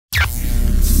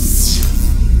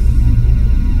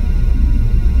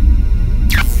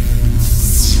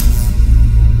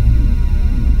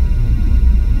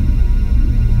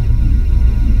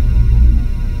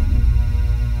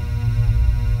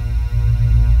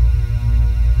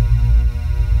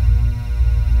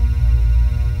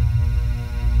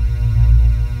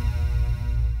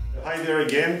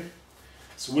again.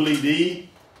 It's Willy D.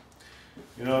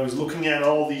 You know, I was looking at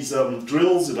all these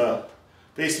drills that have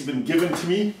basically been given to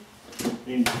me.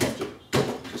 And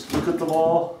just look at them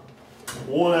all,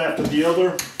 one after the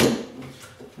other.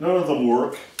 None of them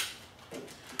work.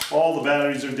 All the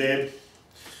batteries are dead,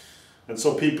 and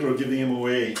so people are giving them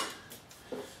away.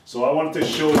 So I wanted to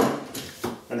show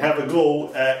and have a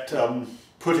go at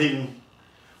putting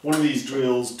one of these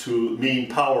drills to main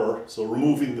power, so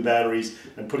removing the batteries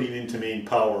and putting it into main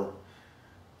power,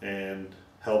 and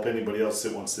help anybody else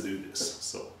that wants to do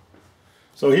this.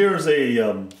 So here's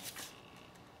a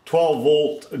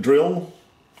 12-volt drill,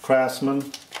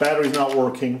 Craftsman. Battery's not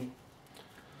working,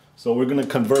 so we're going to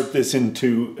convert this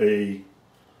into a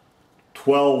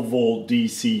 12-volt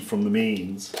DC from the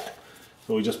mains.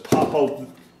 So we just pop out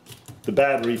the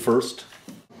battery first,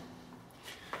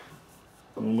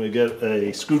 and we get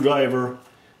a screwdriver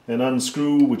and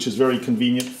unscrew, which is very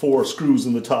convenient. 4 screws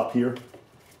in the top here.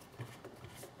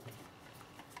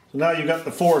 So now you've got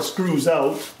the 4 screws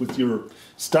out with your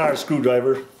star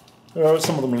screwdriver.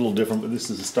 Some of them are a little different, but this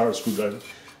is a star screwdriver.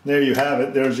 There you have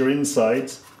it. There's your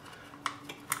insides.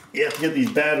 You have to get these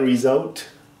batteries out.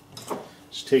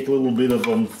 Just take a little bit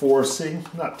of forcing,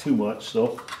 not too much,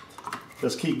 so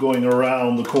just keep going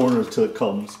around the corners till it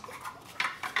comes.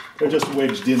 They're just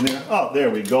wedged in there. Oh, there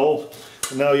we go.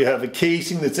 And now you have a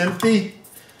casing that's empty,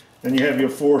 and you have your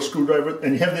 4 screwdriver,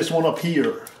 and you have this one up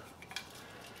here.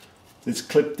 It's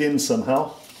clipped in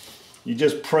somehow. You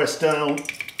just press down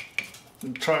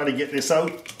and try to get this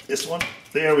out. This one.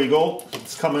 There we go.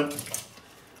 It's coming.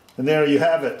 And there you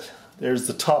have it. There's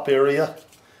the top area,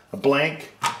 a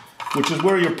blank, which is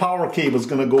where your power cable is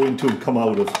going to go into and come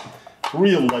out of. It's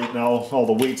real light now. All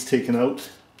the weight's taken out.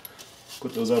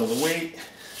 Put those out of the way.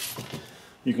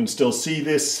 You can still see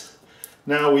this.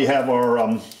 Now we have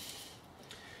our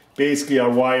basically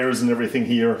our wires and everything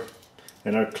here,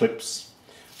 and our clips.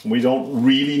 And we don't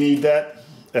really need that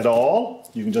at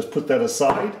all. You can just put that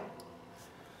aside,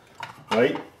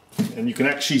 right? And you can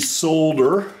actually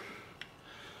solder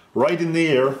right in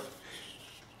there.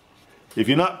 If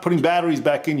you're not putting batteries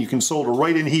back in, you can solder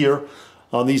right in here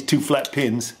on these 2 flat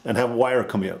pins and have a wire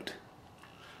coming out.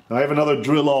 Now I have another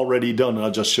drill already done, and I'll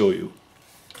just show you.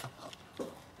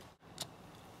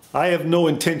 I have no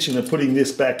intention of putting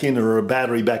this back in, or a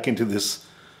battery back into this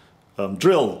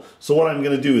drill. So what I'm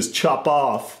going to do is chop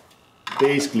off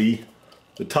basically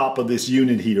the top of this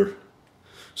unit here,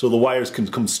 so the wires can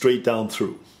come straight down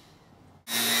through.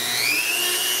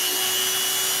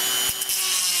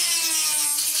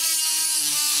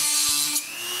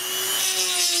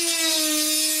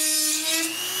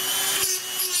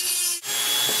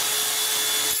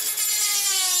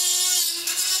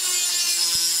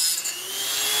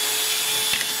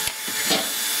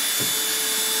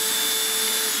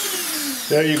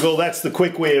 There you go, that's the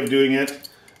quick way of doing it.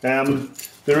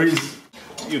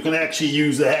 You can actually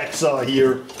use a hacksaw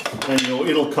here, and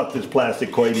it'll cut this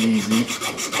plastic quite easy,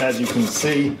 as you can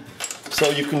see. So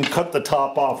you can cut the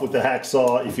top off with the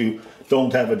hacksaw if you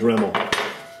don't have a Dremel.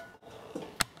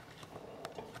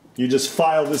 You just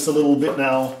file this a little bit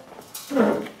now,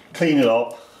 clean it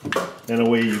up, and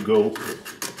away you go.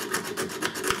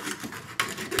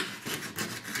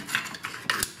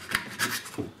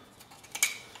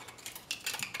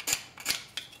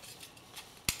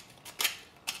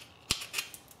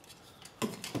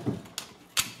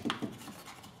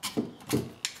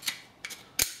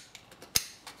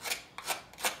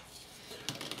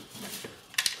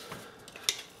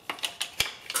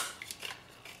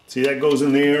 See, that goes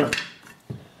in there,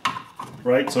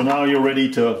 right? So now you're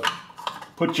ready to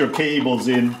put your cables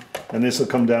in, and this will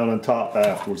come down on top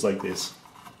afterwards like this.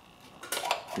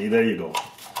 See, there you go.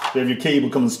 So you have your cable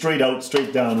coming straight out,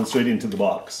 straight down, and straight into the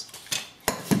box.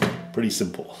 Pretty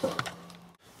simple.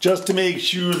 Just to make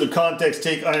sure the contacts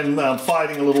take, I'm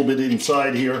fighting a little bit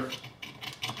inside here.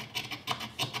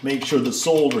 Make sure the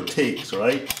solder takes,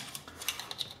 right?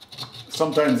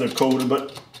 Sometimes they're coated,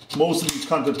 but most of these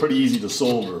contacts are pretty easy to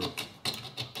solder.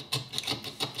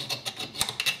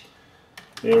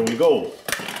 There we go.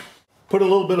 Put a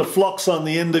little bit of flux on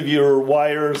the end of your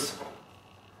wires.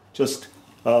 Just,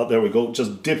 there we go.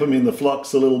 Just dip them in the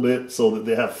flux a little bit so that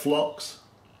they have flux.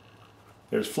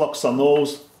 There's flux on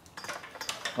those.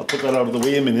 I'll put that out of the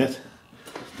way a minute.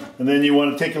 And then you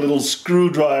want to take a little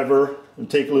screwdriver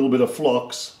and take a little bit of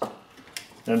flux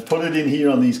and put it in here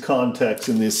on these contacts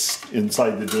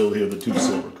inside the drill here, the 2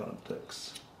 silver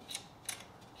contacts.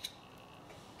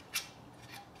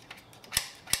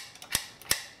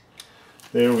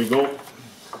 There we go.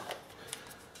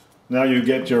 Now you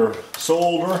get your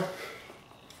solder,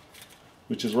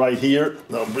 which is right here.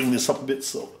 I'll bring this up a bit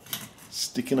so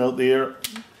sticking out there.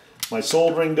 My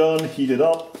soldering gun heated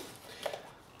up,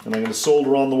 and I'm going to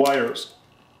solder on the wires.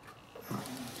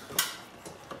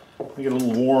 I get a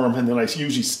little warm, and then I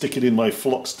usually stick it in my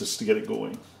flux just to get it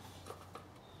going.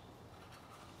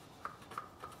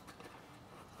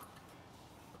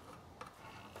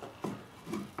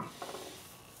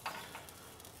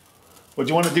 What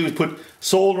you want to do is put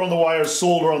solder on the wires,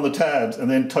 solder on the tabs,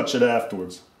 and then touch it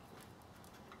afterwards.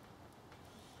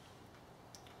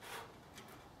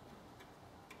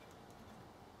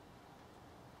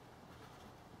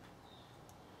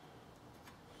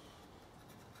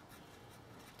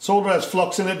 Solder has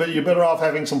flux in it, but you're better off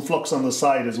having some flux on the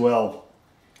side as well.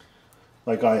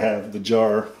 Like I have, the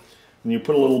jar. And you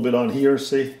put a little bit on here,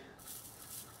 see?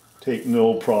 Take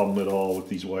no problem at all with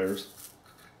these wires.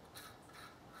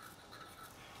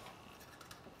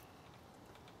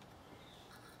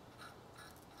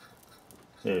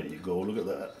 There you go, look at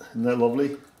that. Isn't that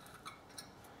lovely?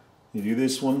 You do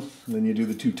this one, and then you do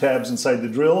the two tabs inside the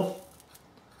drill.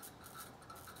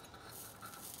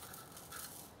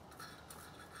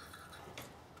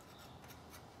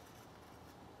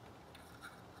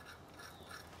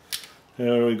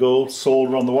 There we go,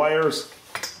 solder on the wires.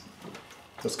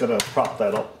 Just gotta prop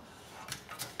that up.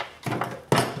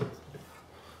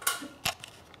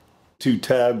 Two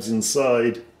tabs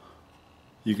inside.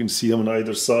 You can see them on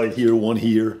either side here, one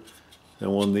here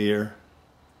and one there.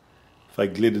 If I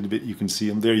glit it a bit, you can see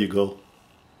them. There you go.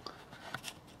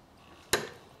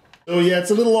 So yeah,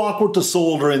 it's a little awkward to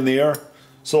solder in there.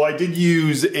 So I did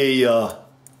use a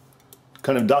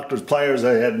kind of doctor's pliers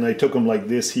I had, and I took them like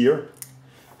this here.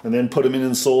 And then put them in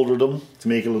and soldered them to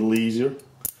make it a little easier.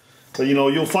 But you know,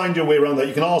 you'll find your way around that.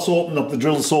 You can also open up the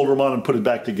drill, solder them on, and put it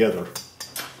back together.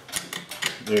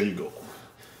 There you go.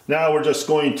 Now we're just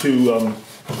going to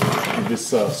get this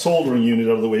soldering unit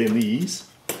out of the way in these.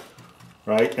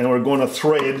 Right? And we're going to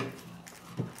thread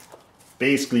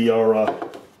basically our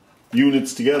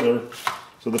units together.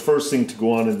 So the first thing to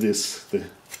go on is this. The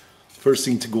first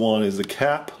thing to go on is the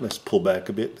cap. Let's pull back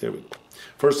a bit. There we go.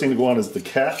 First thing to go on is the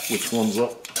cap, which runs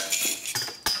up.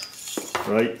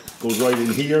 Right, goes right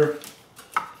in here.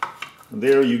 And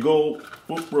there you go.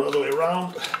 Oop, we're all the way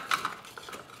around.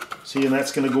 See, and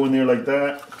that's going to go in there like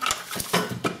that.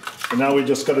 And now we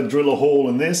just got to drill a hole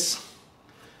in this.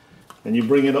 And you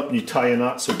bring it up and you tie a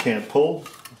knot so it can't pull.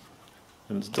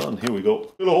 And it's done. Here we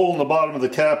go. Drill a hole in the bottom of the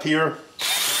cap here.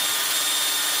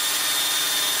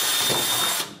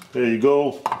 There you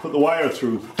go. Put the wire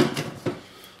through.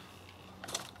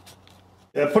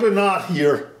 Yeah, put a knot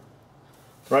here,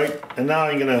 right? And now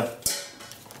I'm gonna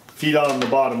feed on the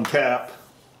bottom cap.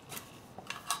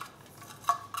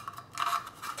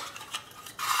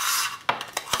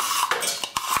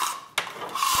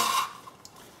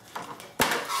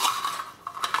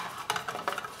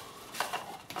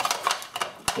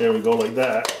 There we go, like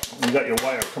that. You got your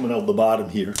wire coming out the bottom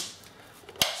here.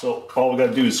 So all we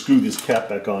gotta do is screw this cap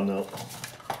back on now.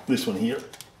 This one here.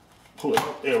 Pull it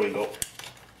up. There we go.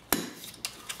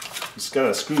 Just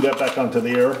gotta screw that back onto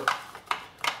there.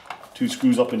 Two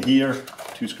screws up in here,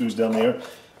 two screws down there.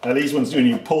 Now these ones, when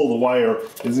you pull the wire,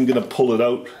 it isn't gonna pull it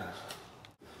out.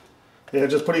 Yeah,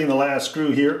 just putting in the last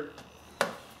screw here.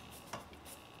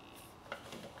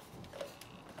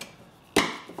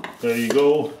 There you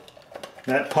go.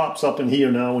 That pops up in here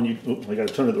now when you, oops, I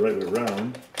gotta turn it the right way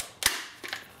around.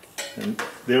 And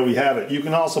there we have it. You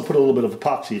can also put a little bit of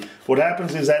epoxy. What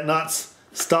happens is that knot's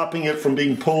stopping it from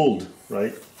being pulled,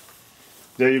 right?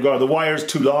 There you go. The wire's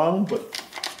too long, but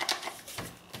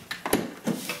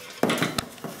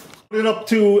put it up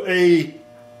to a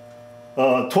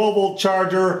 12 volt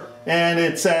charger, and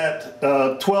it's at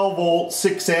 12 volt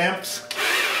 6 amps.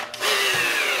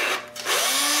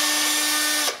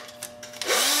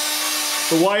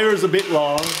 The wire is a bit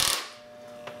long,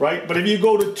 right? But if you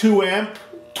go to 2 amp,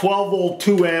 12 volt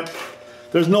 2 amp,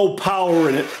 there's no power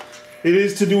in it. It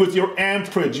is to do with your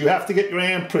amperage. You have to get your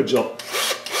amperage up.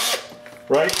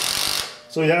 Right?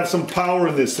 So you have some power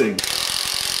in this thing.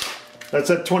 That's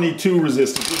at 22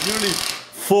 resistance. It's nearly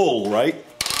full, right?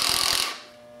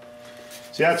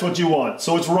 See, that's what you want.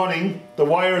 So it's running. The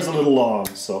wire is a little long,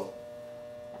 so.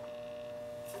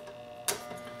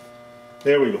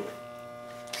 There we go.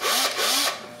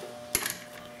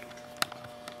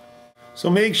 So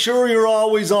make sure you're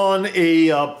always on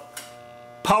a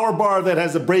power bar that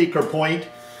has a breaker point.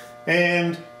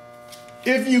 And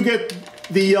if you get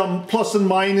the plus and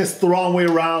minus the wrong way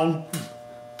around,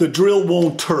 the drill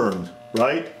won't turn,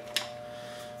 right?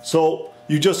 So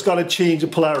you just got to change the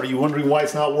polarity. You're wondering why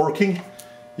it's not working?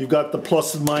 You've got the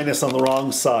plus and minus on the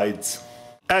wrong sides.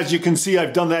 as you can see,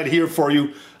 I've done that here for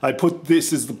you. I put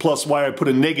this as the plus wire, I put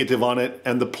a negative on it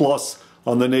and the plus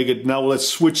on the negative. Now let's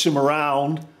switch them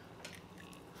around.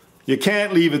 You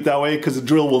can't leave it that way because the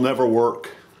drill will never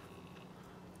work.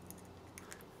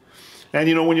 And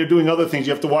you know, when you're doing other things,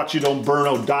 you have to watch you don't burn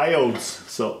out diodes.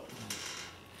 So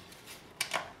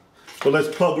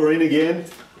let's plug her in again.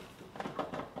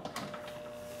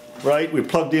 Right, we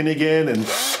plugged in again and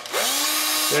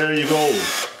there you go.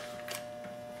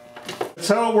 That's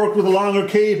how it worked with a longer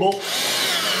cable.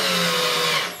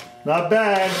 Not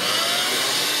bad.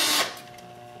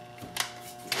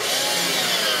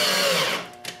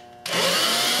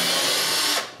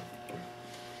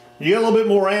 You get a little bit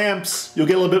more amps, you'll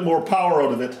get a little bit more power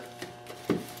out of it.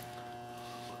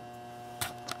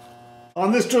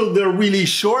 On this drill, they're really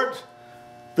short,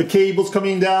 the cable's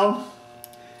coming down,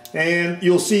 and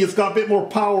you'll see it's got a bit more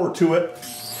power to it.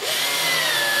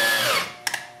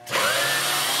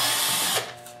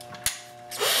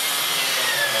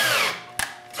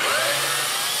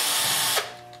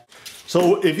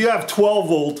 So if you have 12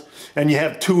 volt and you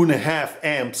have 2.5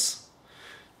 amps,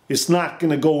 it's not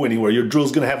going to go anywhere. Your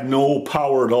drill's going to have no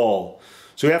power at all.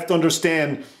 So you have to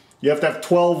understand, you have to have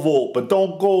 12 volt, but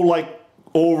don't go like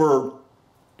over,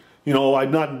 you know,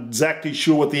 I'm not exactly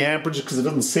sure what the amperage is because it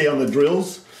doesn't say on the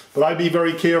drills, but I'd be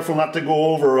very careful not to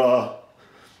go over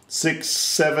 6,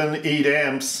 7, 8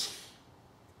 amps.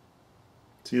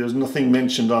 See, there's nothing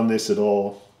mentioned on this at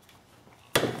all.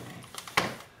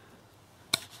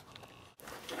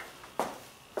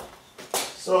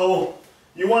 So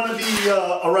you want to be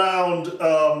around,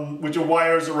 with your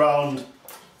wires around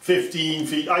 15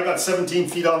 feet. I got 17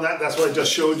 feet on that, that's what I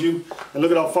just showed you. And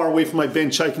look at how far away from my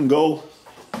bench I can go.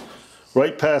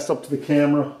 Right past up to the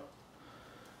camera.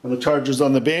 And the charger's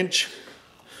on the bench.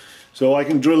 So I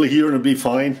can drill here and it'll be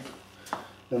fine.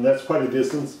 And that's quite a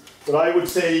distance. But I would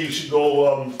say you should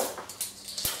go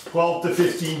 12 to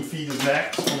 15 feet is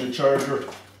max on your charger.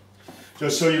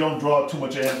 Just so you don't draw too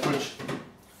much amperage.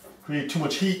 Create too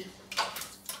much heat.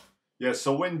 Yeah,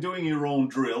 so when doing your own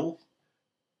drill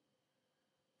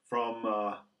from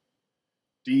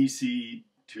DC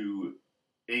to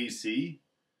AC,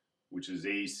 which is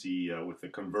AC with the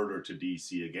converter to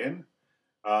DC again,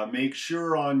 make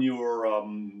sure on your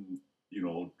you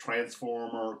know,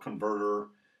 transformer converter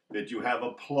that you have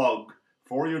a plug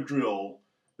for your drill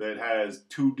that has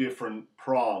 2 different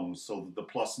prongs so that the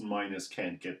plus and minus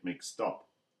can't get mixed up.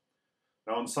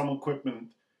 Now in some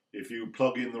equipment, if you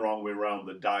plug in the wrong way around,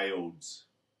 the diodes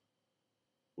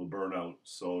will burn out.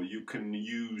 So you can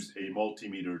use a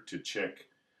multimeter to check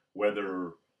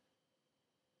whether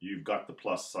you've got the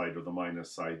plus side or the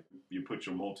minus side. You put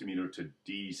your multimeter to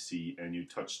DC and you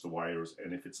touch the wires,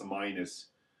 and if it's a minus,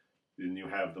 then you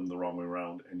have them the wrong way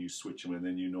around and you switch them, and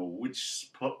then you know which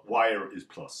wire is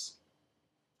plus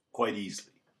quite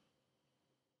easily.